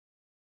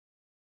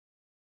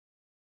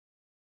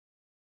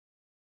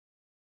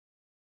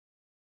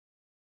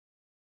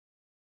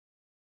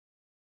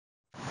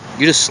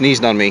You just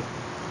sneezed on me.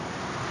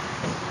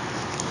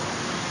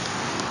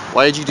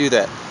 Why did you do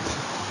that?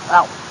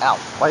 Ow, ow.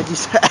 Why did you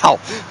ow?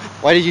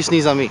 Why did you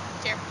sneeze on me?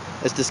 Here.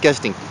 That's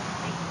disgusting.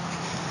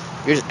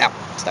 You're just ow.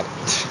 Stop it.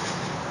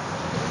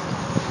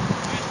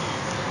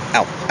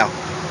 Ow, ow.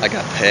 I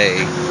got pay.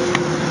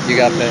 You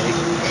got pay.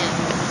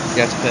 You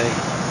got to pay.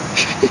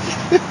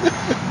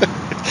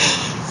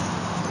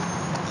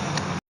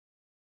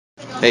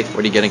 Hey,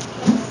 what are you getting?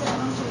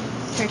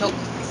 Cherry Coke.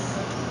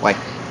 Why?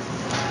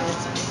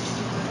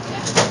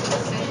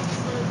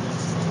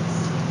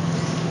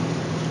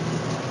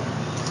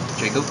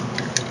 Cherry Coke?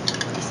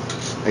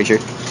 Are you sure?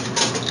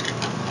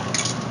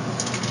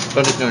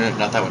 No,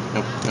 not that one.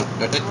 No.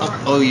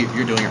 Oh,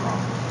 you're doing it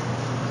wrong.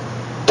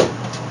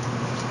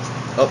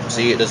 Oh,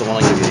 see, it doesn't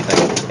want to give you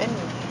anything.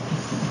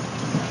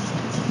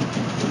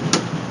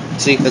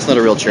 See, that's not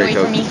a real cherry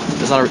Coke.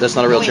 That's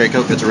not a real cherry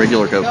Coke. That's a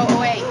regular Coke. Go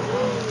away.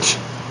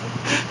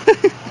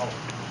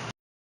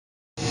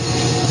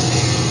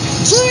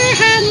 She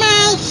had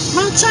my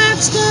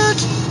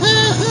chapstick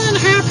in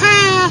her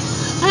past,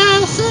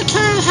 and she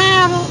can't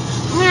have it.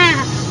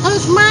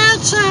 It's my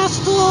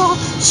chapstick.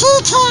 She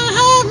can't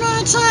have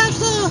my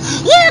chapstick.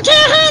 You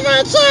can't have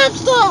my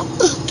chapstick,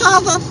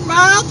 cause it's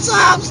my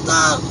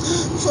chapstick.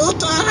 She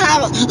can't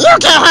have it. You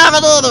can't have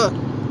it either,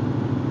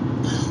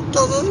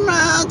 cause it's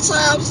my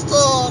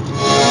chapstick.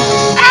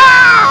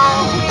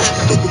 Ow!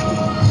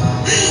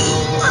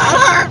 That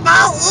hurt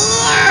my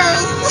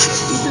ears.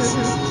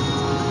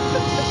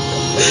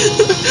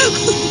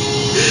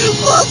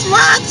 What's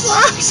my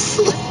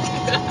chapstick?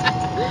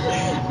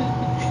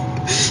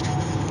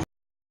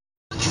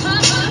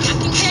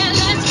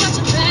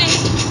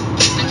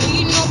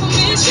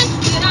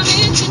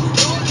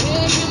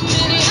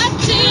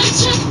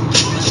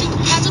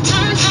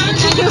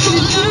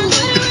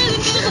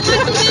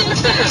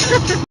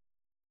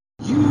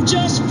 You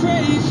just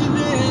pray for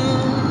them.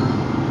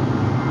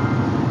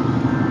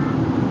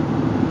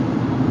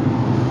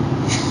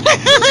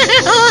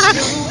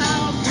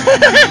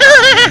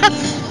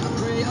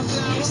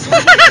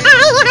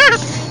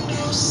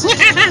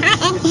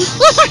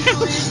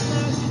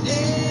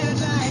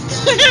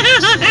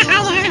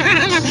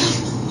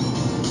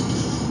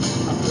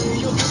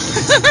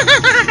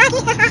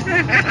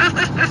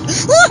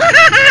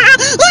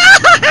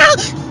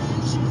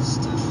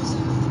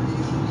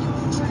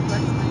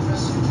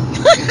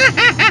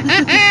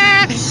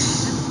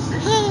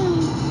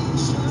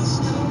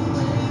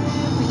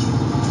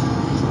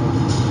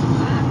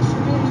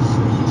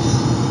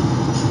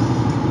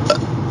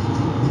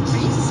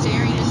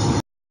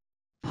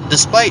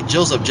 Despite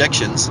Jill's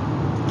objections,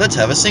 let's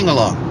have a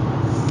sing-along.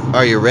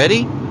 Are you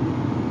ready?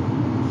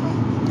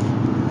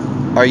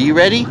 Are you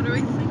ready? What are we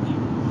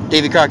singing?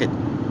 Davy Crockett.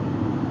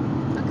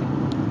 Okay.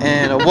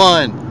 And a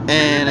 1,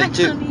 and a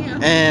 2,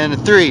 and a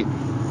 3.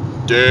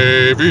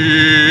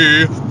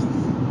 Davy.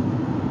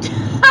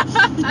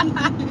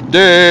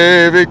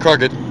 Davy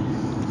Crockett.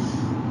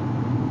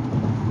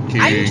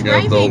 King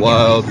of the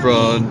wild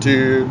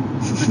frontier.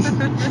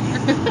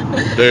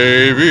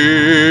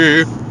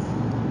 Davy.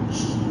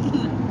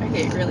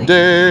 Okay, really.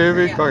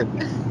 Davy Crockett.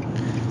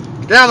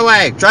 Get out of the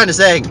way! Trying to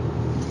sing.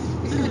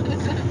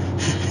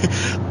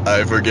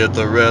 I forget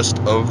the rest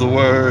of the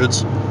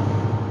words.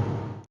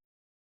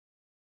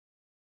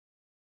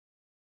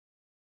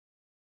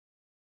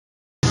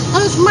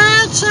 It's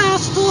my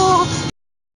chapstick.